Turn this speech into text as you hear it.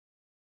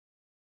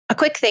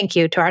quick thank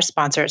you to our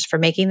sponsors for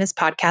making this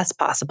podcast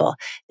possible.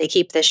 They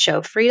keep this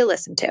show free to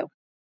listen to.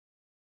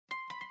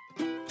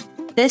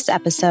 This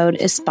episode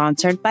is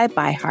sponsored by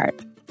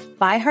ByHeart.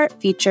 ByHeart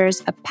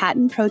features a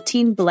patent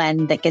protein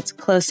blend that gets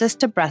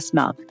closest to breast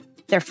milk.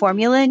 Their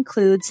formula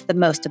includes the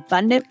most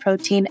abundant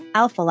protein,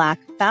 alpha-lac,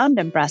 found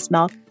in breast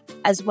milk,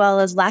 as well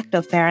as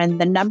lactoferrin,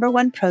 the number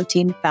one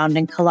protein found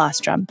in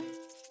colostrum.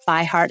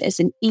 ByHeart is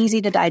an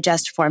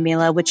easy-to-digest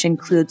formula which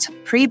includes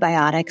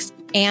prebiotics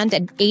and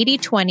an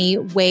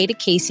 80-20 whey to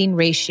casein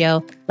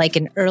ratio like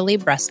in early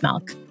breast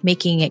milk,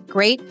 making it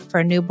great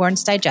for a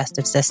newborn's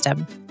digestive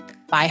system.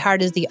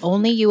 ByHeart is the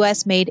only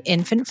U.S.-made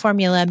infant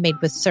formula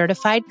made with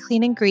certified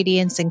clean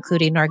ingredients,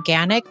 including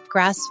organic,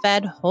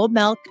 grass-fed, whole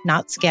milk,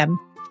 not skim.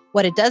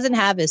 What it doesn't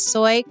have is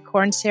soy,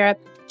 corn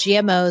syrup,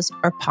 GMOs,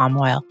 or palm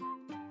oil.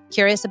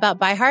 Curious about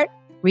ByHeart?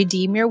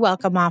 Redeem your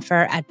welcome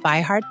offer at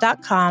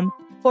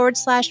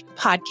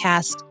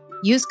byheart.com/podcast.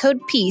 Use code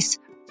PEACE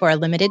for a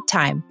limited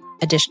time.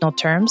 Additional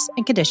terms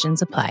and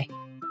conditions apply.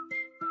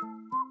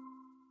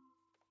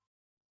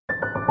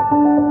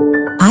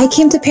 I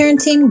came to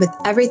parenting with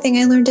everything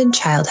I learned in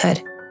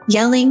childhood: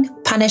 yelling,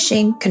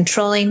 punishing,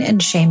 controlling,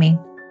 and shaming.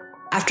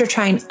 After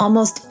trying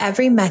almost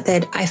every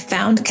method, I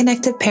found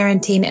connected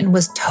parenting and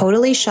was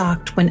totally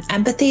shocked when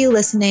empathy,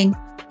 listening,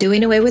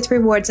 doing away with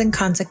rewards and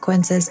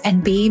consequences,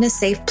 and being a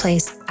safe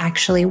place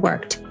actually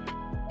worked.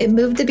 It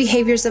moved the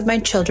behaviors of my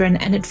children,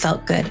 and it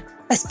felt good,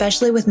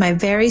 especially with my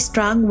very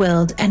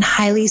strong-willed and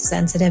highly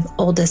sensitive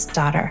oldest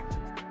daughter.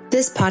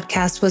 This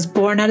podcast was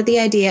born out of the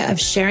idea of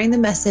sharing the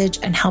message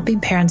and helping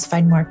parents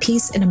find more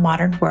peace in a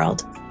modern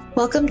world.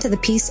 Welcome to the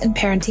Peace in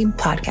Parenting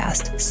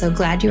podcast. So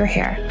glad you're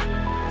here.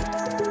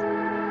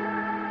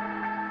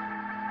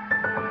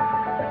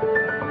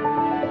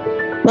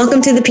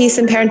 Welcome to the Peace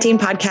in Parenting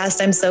podcast.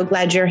 I'm so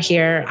glad you're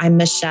here. I'm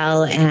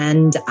Michelle,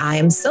 and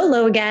I'm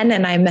solo again,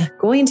 and I'm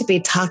going to be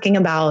talking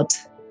about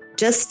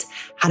just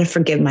how to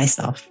forgive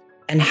myself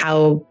and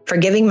how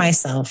forgiving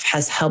myself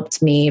has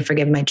helped me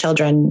forgive my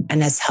children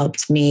and has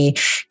helped me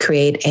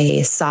create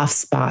a soft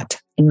spot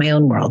in my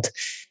own world.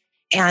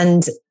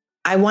 And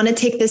I want to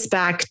take this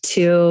back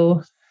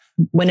to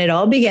when it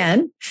all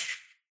began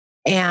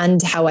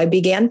and how I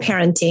began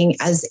parenting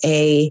as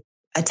a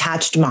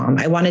attached mom.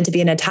 I wanted to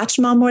be an attached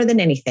mom more than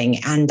anything.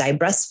 And I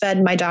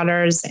breastfed my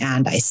daughters,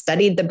 and I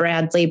studied the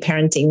Bradley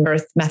parenting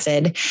birth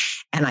method.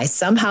 And I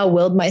somehow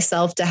willed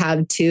myself to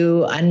have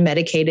 2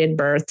 unmedicated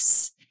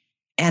births.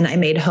 And I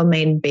made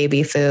homemade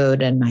baby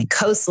food, and I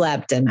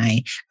co-slept, and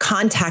I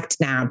contact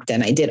napped,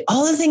 and I did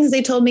all the things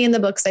they told me in the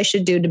books I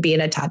should do to be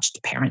an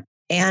attached parent.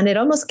 And it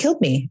almost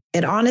killed me.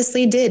 It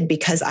honestly did,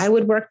 because I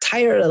would work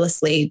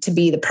tirelessly to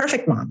be the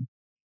perfect mom.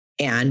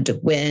 And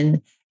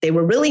when they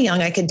were really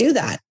young, I could do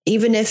that,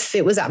 even if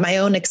it was at my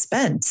own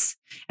expense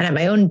and at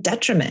my own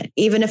detriment,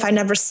 even if I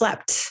never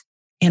slept,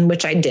 in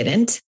which I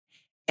didn't.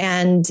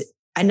 And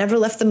I never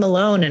left them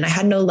alone, and I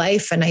had no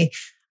life. And I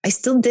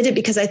still did it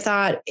because I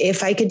thought,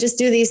 if I could just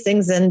do these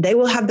things, then they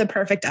will have the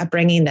perfect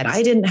upbringing that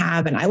I didn't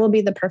have, and I will be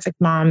the perfect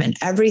mom, and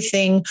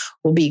everything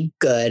will be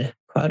good,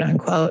 quote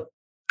unquote.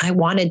 I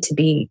wanted to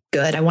be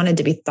good. I wanted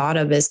to be thought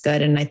of as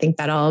good. And I think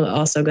that all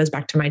also goes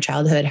back to my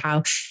childhood,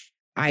 how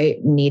I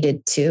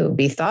needed to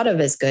be thought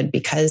of as good,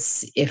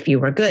 because if you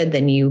were good,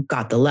 then you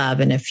got the love.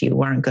 And if you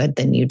weren't good,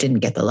 then you didn't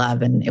get the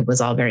love. And it was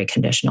all very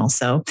conditional.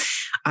 So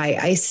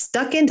I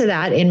stuck into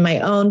that in my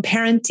own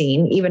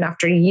parenting, even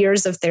after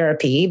years of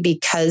therapy,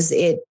 because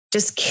it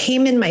just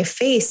came in my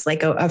face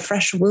like a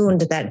fresh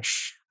wound that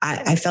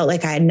I felt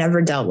like I had never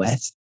dealt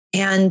with.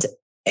 And,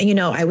 you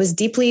know, I was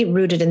deeply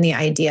rooted in the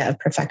idea of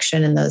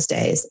perfection in those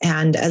days.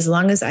 And as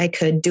long as I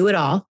could do it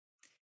all,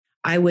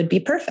 I would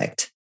be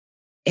perfect.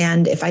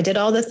 And if I did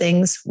all the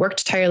things,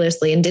 worked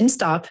tirelessly, and didn't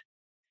stop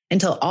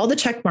until all the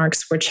check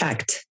marks were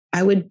checked,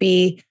 I would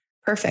be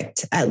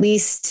perfect. At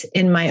least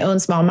in my own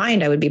small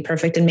mind, I would be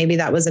perfect. And maybe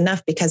that was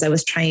enough, because I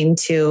was trying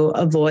to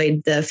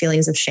avoid the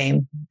feelings of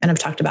shame. And I've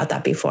talked about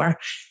that before.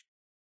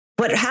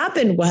 What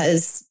happened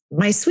was,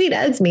 my sweet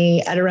Esme,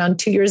 at around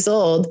 2 years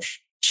old,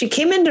 she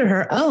came into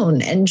her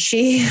own, and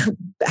she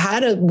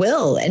had a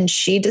will, and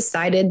she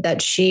decided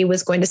that she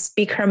was going to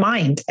speak her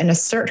mind and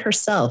assert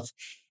herself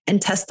and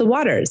test the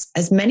waters,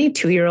 as many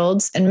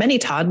 2-year-olds and many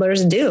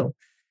toddlers do.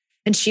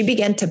 And she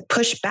began to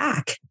push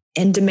back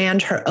and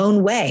demand her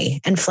own way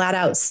and flat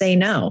out say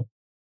no.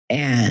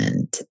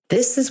 And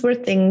this is where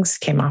things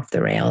came off the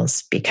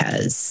rails,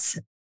 because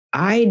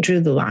I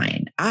drew the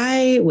line.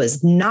 I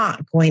was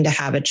not going to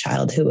have a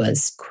child who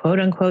was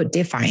quote unquote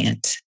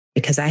defiant,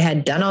 because I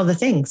had done all the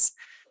things.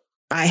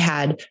 I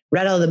had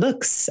read all the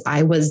books.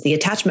 I was the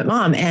attachment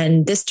mom,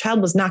 and this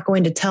child was not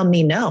going to tell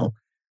me no.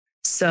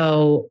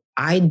 So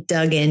I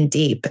dug in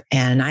deep,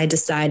 and I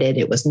decided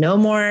it was no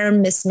more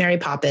Miss Mary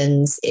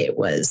Poppins. It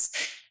was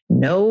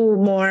no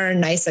more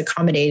nice,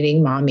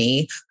 accommodating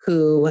mommy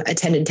who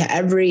attended to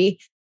every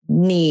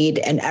need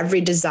and every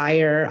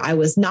desire. I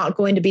was not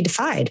going to be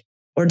defied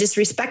or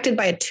disrespected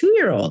by a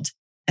 2-year-old.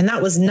 And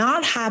that was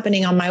not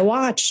happening on my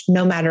watch,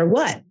 no matter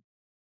what.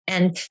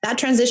 And that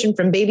transition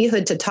from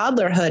babyhood to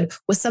toddlerhood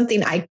was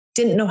something I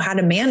didn't know how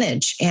to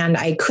manage. And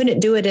I couldn't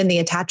do it in the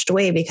attached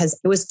way because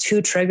it was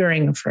too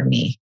triggering for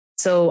me.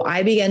 So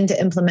I began to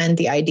implement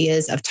the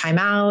ideas of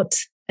timeout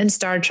and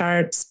star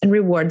charts and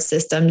reward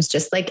systems,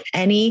 just like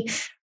any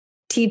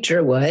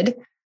teacher would,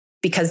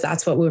 because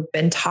that's what we've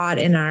been taught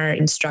in our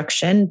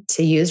instruction,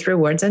 to use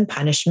rewards and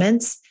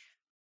punishments.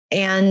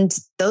 And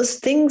those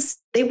things,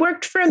 they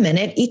worked for a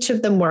minute. Each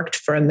of them worked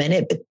for a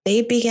minute, but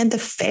they began to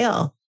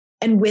fail.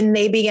 And when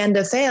they began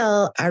to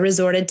fail, I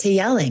resorted to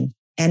yelling.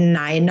 And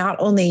I not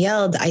only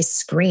yelled, I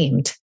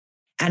screamed,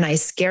 and I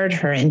scared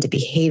her into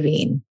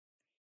behaving.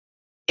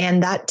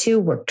 And that too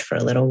worked for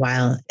a little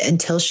while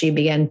until she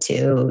began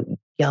to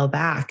yell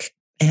back.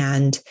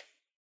 And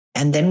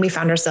then we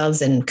found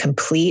ourselves in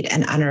complete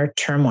and utter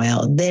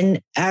turmoil. Then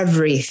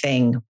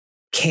everything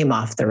came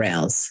off the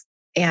rails.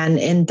 And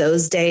in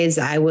those days,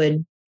 I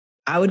would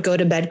go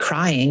to bed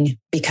crying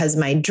because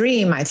my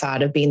dream, I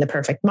thought, of being the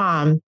perfect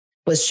mom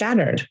was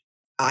shattered.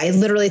 I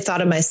literally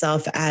thought of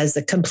myself as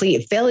a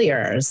complete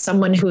failure,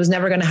 someone who was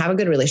never going to have a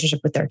good relationship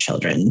with their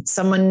children,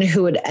 someone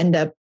who would end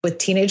up with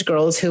teenage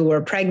girls who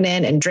were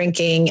pregnant and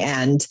drinking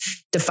and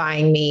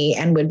defying me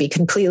and would be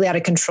completely out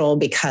of control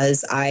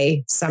because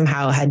I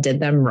somehow had did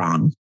them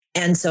wrong.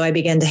 And so I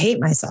began to hate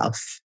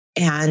myself.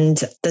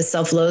 And the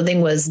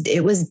self-loathing was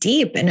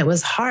deep and it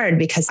was hard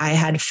because I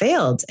had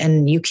failed,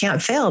 and you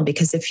can't fail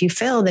because if you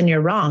fail, then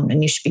you're wrong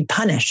and you should be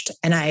punished.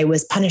 And I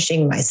was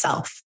punishing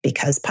myself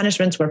because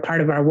punishments were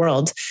part of our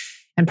world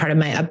and part of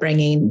my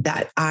upbringing,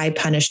 that I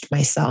punished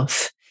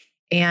myself.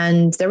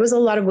 And there was a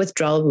lot of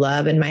withdrawal of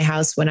love in my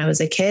house when I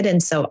was a kid.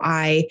 And so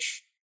I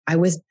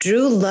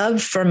withdrew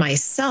love for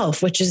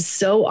myself, which is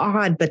so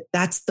odd, but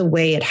that's the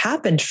way it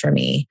happened for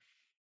me.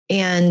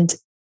 And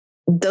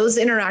those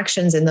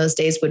interactions in those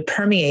days would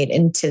permeate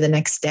into the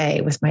next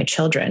day with my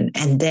children.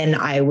 And then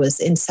I was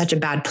in such a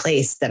bad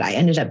place that I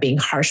ended up being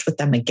harsh with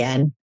them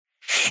again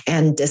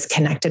and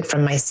disconnected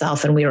from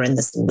myself. And we were in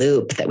this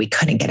loop that we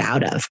couldn't get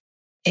out of.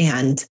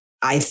 And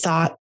I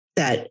thought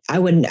that I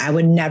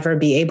would never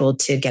be able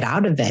to get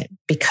out of it,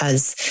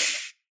 because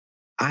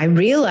I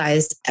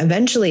realized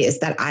eventually is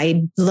that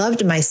I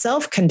loved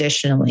myself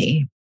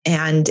conditionally.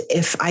 And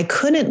if I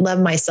couldn't love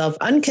myself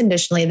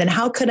unconditionally, then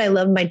how could I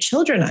love my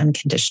children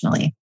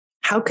unconditionally?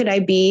 How could I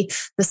be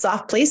the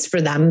soft place for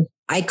them?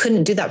 I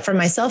couldn't do that for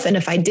myself. And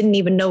if I didn't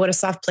even know what a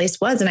soft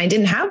place was, and I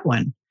didn't have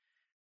one.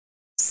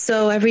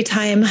 So every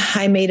time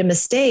I made a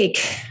mistake,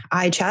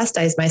 I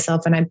chastised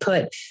myself and I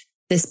put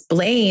this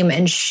blame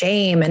and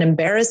shame and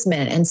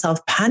embarrassment and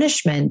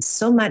self-punishment,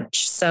 so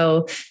much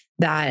so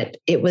that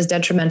it was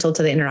detrimental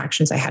to the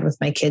interactions I had with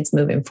my kids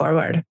moving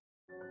forward.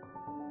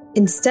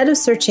 Instead of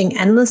searching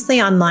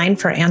endlessly online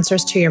for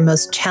answers to your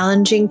most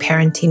challenging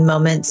parenting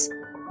moments,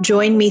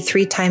 join me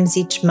 3 times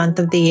each month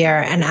of the year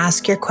and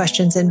ask your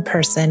questions in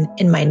person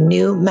in my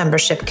new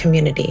membership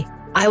community.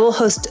 I will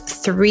host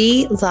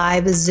 3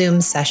 live Zoom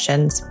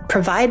sessions,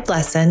 provide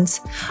lessons,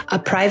 a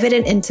private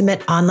and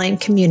intimate online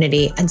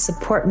community, and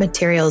support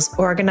materials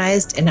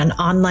organized in an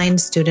online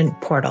student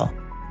portal.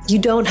 You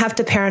don't have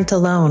to parent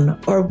alone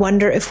or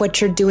wonder if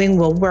what you're doing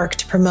will work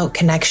to promote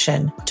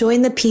connection.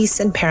 Join the Peace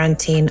in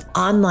Parenting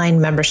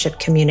online membership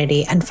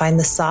community and find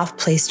the soft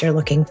place you're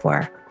looking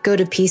for. Go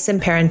to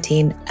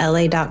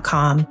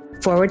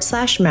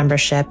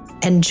peaceinparentingla.com/membership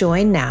and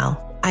join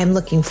now. I'm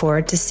looking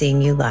forward to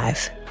seeing you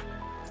live.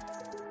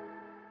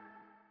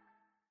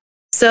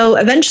 So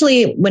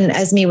eventually, when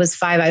Esme was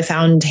 5, I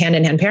found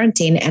hand-in-hand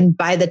parenting. And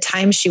by the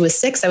time she was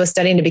 6, I was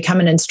studying to become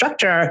an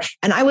instructor.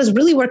 And I was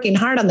really working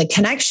hard on the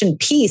connection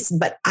piece,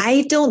 but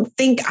I don't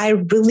think I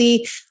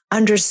really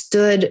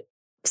understood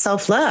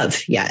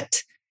self-love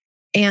yet.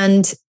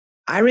 And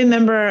I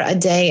remember a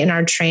day in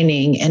our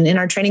training, and in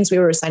our trainings, we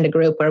were assigned a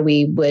group where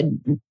we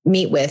would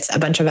meet with a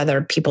bunch of other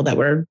people that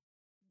were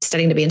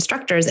studying to be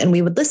instructors, and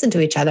we would listen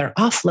to each other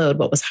offload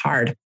what was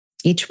hard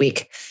each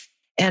week.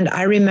 And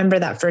I remember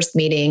that first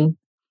meeting.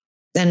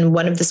 Then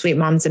one of the sweet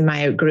moms in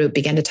my group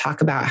began to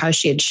talk about how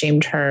she had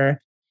shamed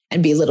her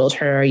and belittled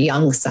her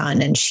young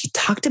son. And she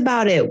talked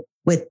about it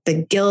with the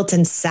guilt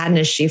and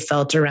sadness she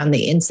felt around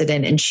the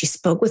incident. And she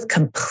spoke with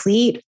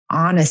complete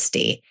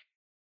honesty.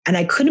 And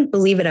I couldn't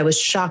believe it. I was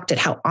shocked at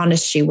how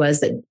honest she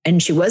was.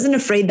 And she wasn't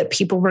afraid that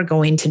people were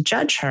going to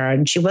judge her.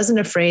 And she wasn't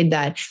afraid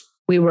that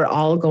we were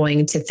all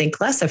going to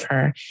think less of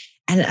her.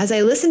 And as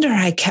I listened to her,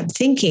 I kept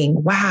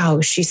thinking,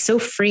 wow, she's so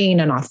freeing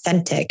and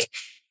authentic.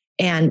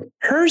 And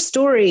her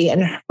story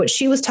and what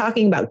she was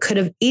talking about could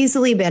have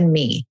easily been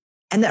me,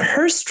 and that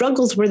her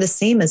struggles were the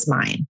same as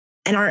mine.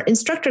 And our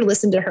instructor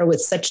listened to her with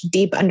such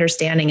deep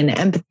understanding and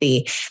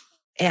empathy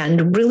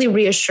and really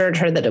reassured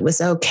her that it was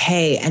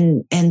okay.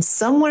 And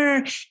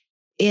somewhere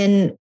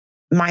in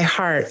my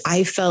heart,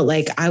 I felt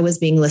like I was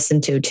being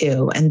listened to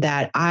too, and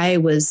that I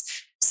was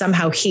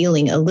somehow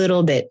healing a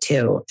little bit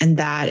too, and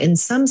that in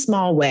some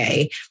small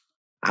way,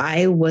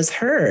 I was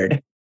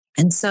heard.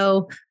 And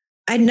so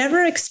I'd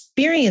never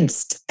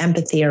experienced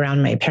empathy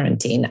around my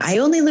parenting. I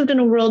only lived in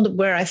a world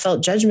where I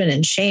felt judgment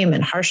and shame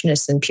and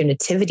harshness and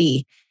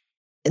punitivity.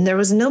 And there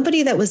was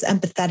nobody that was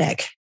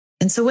empathetic.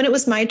 And so when it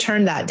was my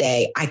turn that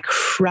day, I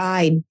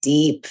cried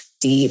deep,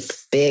 deep,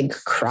 big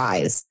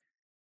cries.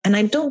 And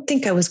I don't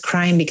think I was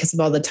crying because of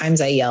all the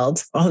times I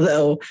yelled,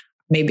 although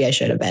maybe I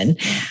should have been.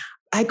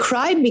 I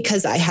cried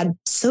because I had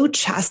so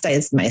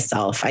chastised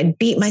myself. I'd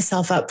beat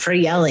myself up for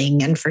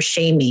yelling and for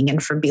shaming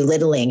and for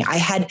belittling. I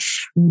had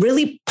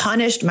really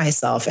punished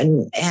myself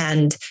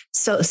and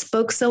so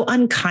spoke so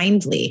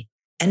unkindly.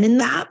 And in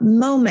that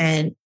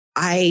moment,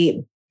 I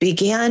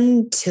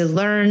began to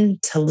learn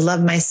to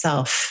love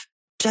myself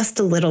just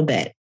a little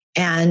bit.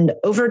 And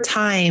over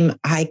time,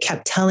 I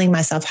kept telling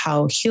myself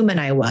how human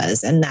I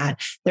was and that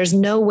there's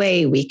no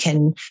way we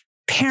can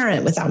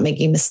parent without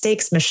making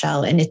mistakes,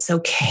 Michelle. And it's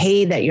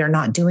okay that you're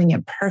not doing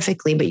it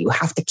perfectly, but you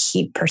have to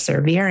keep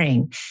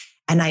persevering.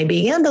 And I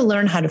began to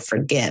learn how to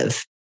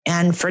forgive.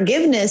 And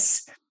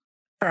forgiveness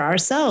for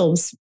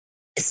ourselves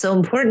is so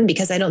important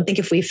because I don't think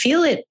if we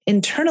feel it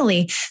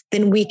internally,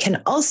 then we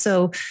can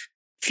also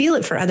feel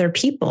it for other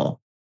people.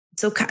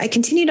 So I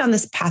continued on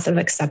this path of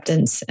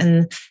acceptance,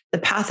 and the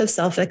path of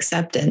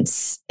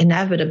self-acceptance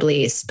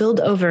inevitably spilled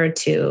over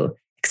to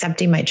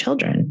accepting my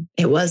children.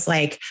 It was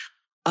like,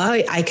 oh,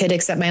 I could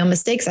accept my own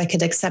mistakes. I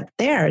could accept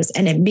theirs.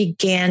 And it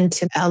began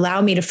to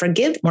allow me to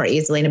forgive more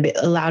easily, and it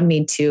allowed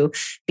me to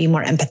be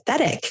more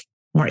empathetic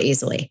more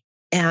easily.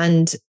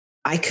 And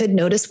I could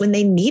notice when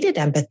they needed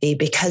empathy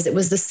because it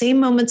was the same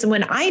moments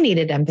when I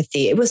needed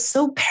empathy. It was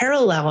so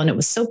parallel and it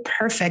was so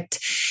perfect.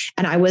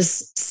 And I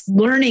was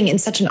learning in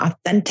such an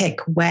authentic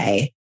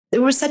way.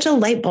 It was such a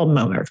light bulb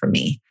moment for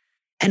me.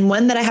 And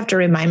one that I have to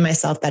remind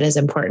myself that is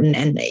important.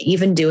 And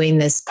even doing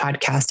this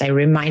podcast, I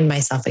remind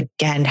myself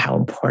again how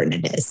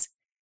important it is.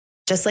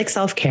 Just like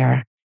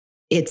self-care,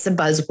 it's a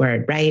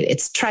buzzword, right?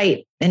 It's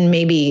trite and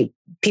maybe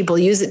people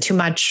use it too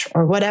much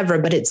or whatever,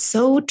 but it's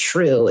so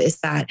true is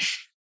that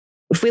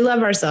if we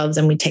love ourselves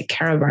and we take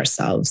care of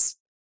ourselves,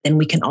 then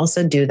we can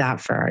also do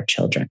that for our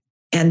children.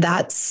 And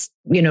that's,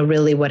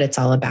 really what it's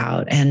all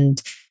about.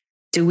 And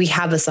do we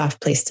have a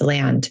soft place to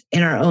land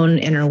in our own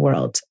inner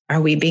world?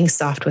 Are we being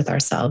soft with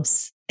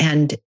ourselves?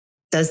 And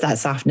does that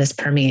softness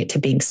permeate to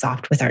being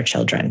soft with our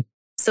children?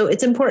 So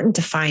it's important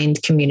to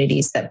find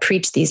communities that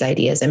preach these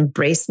ideas,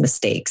 embrace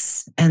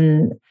mistakes,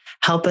 and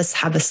help us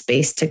have a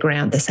space to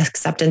grant this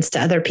acceptance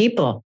to other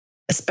people,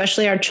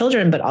 especially our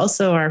children, but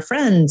also our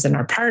friends and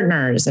our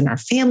partners and our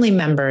family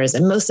members.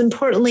 And most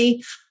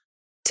importantly,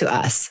 to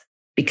us,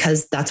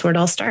 because that's where it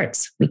all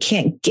starts. We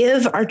can't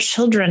give our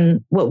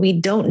children what we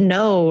don't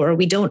know or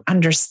we don't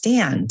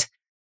understand.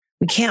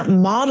 We can't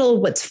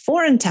model what's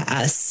foreign to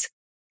us.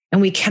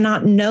 And we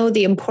cannot know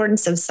the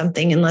importance of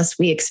something unless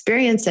we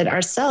experience it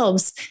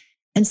ourselves.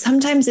 And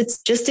sometimes it's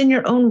just in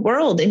your own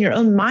world, in your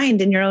own mind,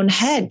 in your own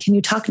head. Can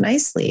you talk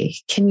nicely?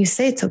 Can you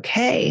say it's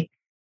okay?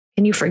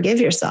 Can you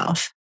forgive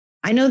yourself?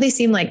 I know they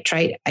seem like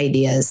trite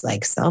ideas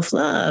like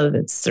self-love.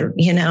 It's,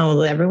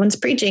 everyone's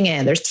preaching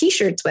it. There's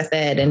t-shirts with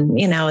it. And,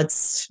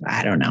 it's,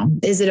 I don't know.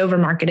 Is it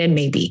overmarketed?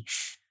 Maybe.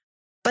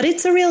 But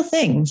it's a real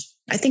thing.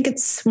 I think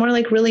it's more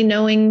like really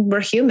knowing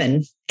we're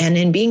human. And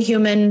in being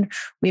human,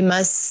 we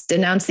must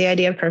denounce the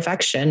idea of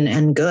perfection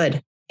and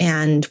good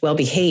and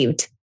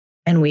well-behaved.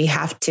 And we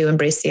have to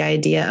embrace the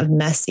idea of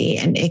messy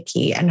and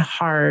icky and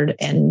hard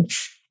and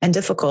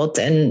difficult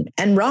and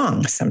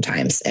wrong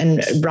sometimes.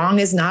 And wrong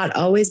is not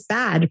always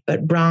bad,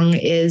 but wrong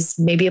is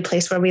maybe a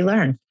place where we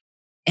learn.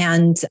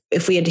 And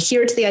if we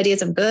adhere to the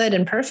ideas of good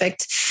and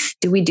perfect,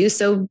 do we do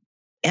so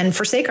and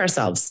forsake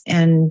ourselves?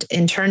 And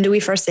in turn, do we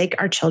forsake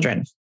our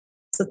children?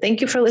 So thank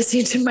you for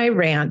listening to my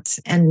rant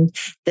and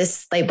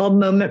this light bulb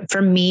moment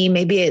for me.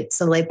 Maybe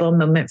it's a light bulb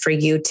moment for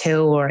you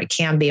too, or it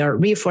can be, or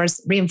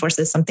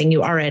reinforces something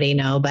you already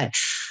know, but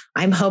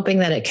I'm hoping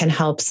that it can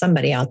help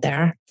somebody out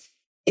there.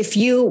 If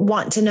you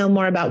want to know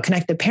more about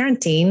connected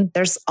parenting,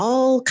 there's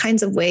all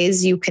kinds of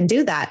ways you can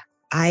do that.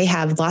 I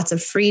have lots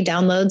of free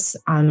downloads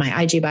on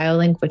my IG bio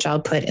link, which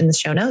I'll put in the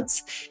show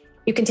notes.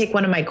 You can take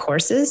one of my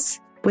courses,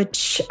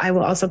 which I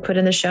will also put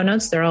in the show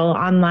notes. They're all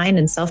online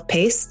and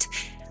self-paced.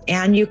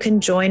 And you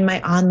can join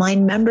my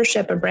online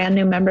membership, a brand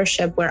new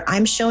membership where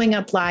I'm showing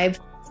up live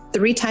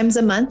 3 times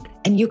a month,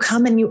 and you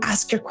come and you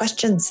ask your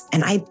questions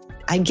and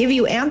I give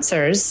you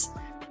answers.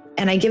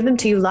 And I give them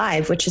to you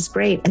live, which is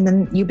great. And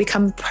then you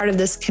become part of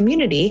this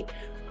community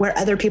where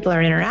other people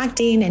are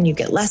interacting and you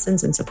get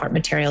lessons and support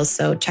materials.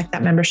 So check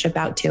that membership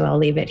out too. I'll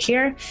leave it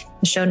here in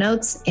the show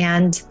notes.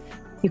 And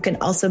you can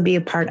also be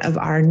a part of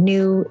our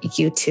new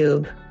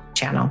YouTube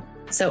channel.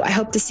 So I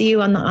hope to see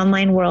you on the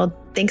online world.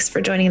 Thanks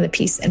for joining the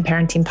Peace and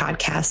Parenting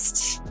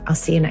podcast. I'll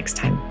see you next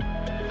time.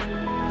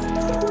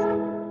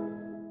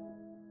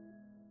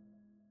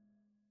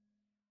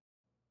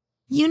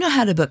 You know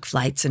how to book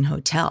flights and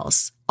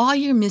hotels. All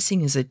you're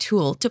missing is a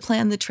tool to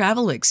plan the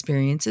travel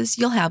experiences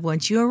you'll have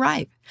once you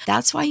arrive.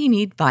 That's why you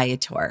need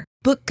Viator.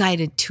 Book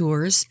guided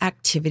tours,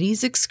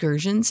 activities,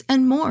 excursions,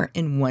 and more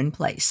in one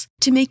place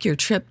to make your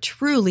trip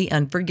truly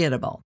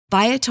unforgettable.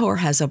 Viator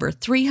has over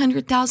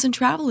 300,000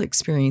 travel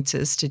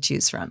experiences to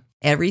choose from.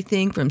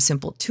 Everything from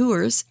simple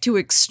tours to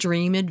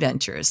extreme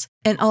adventures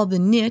and all the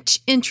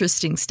niche,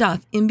 interesting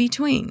stuff in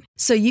between.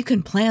 So you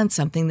can plan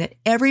something that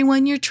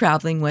everyone you're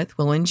traveling with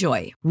will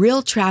enjoy.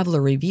 Real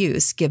traveler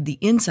reviews give the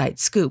inside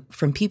scoop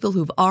from people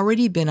who've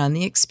already been on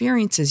the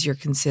experiences you're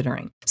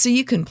considering. So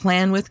you can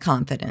plan with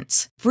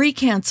confidence. Free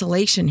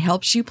cancellation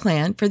helps you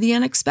plan for the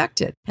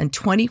unexpected. And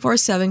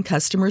 24/7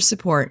 customer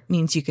support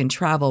means you can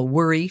travel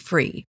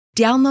worry-free.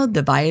 Download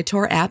the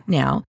Viator app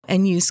now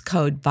and use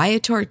code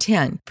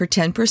Viator10 for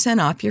 10%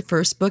 off your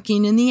first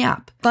booking in the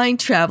app. Find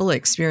travel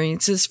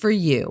experiences for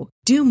you.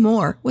 Do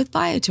more with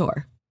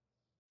Viator.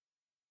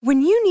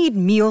 When you need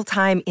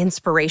mealtime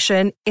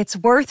inspiration, it's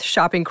worth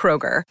shopping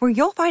Kroger, where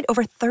you'll find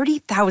over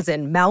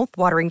 30,000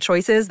 mouth-watering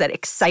choices that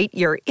excite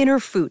your inner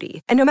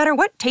foodie. And no matter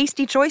what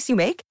tasty choice you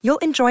make, you'll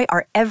enjoy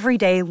our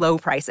everyday low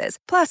prices,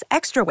 plus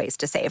extra ways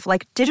to save,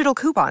 like digital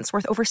coupons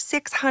worth over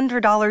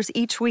 $600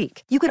 each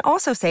week. You can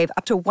also save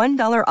up to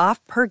 $1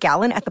 off per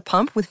gallon at the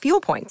pump with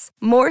fuel points.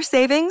 More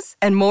savings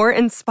and more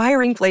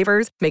inspiring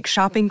flavors make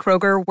shopping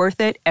Kroger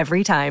worth it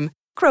every time.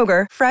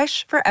 Kroger,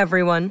 fresh for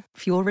everyone.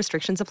 Fuel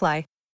restrictions apply.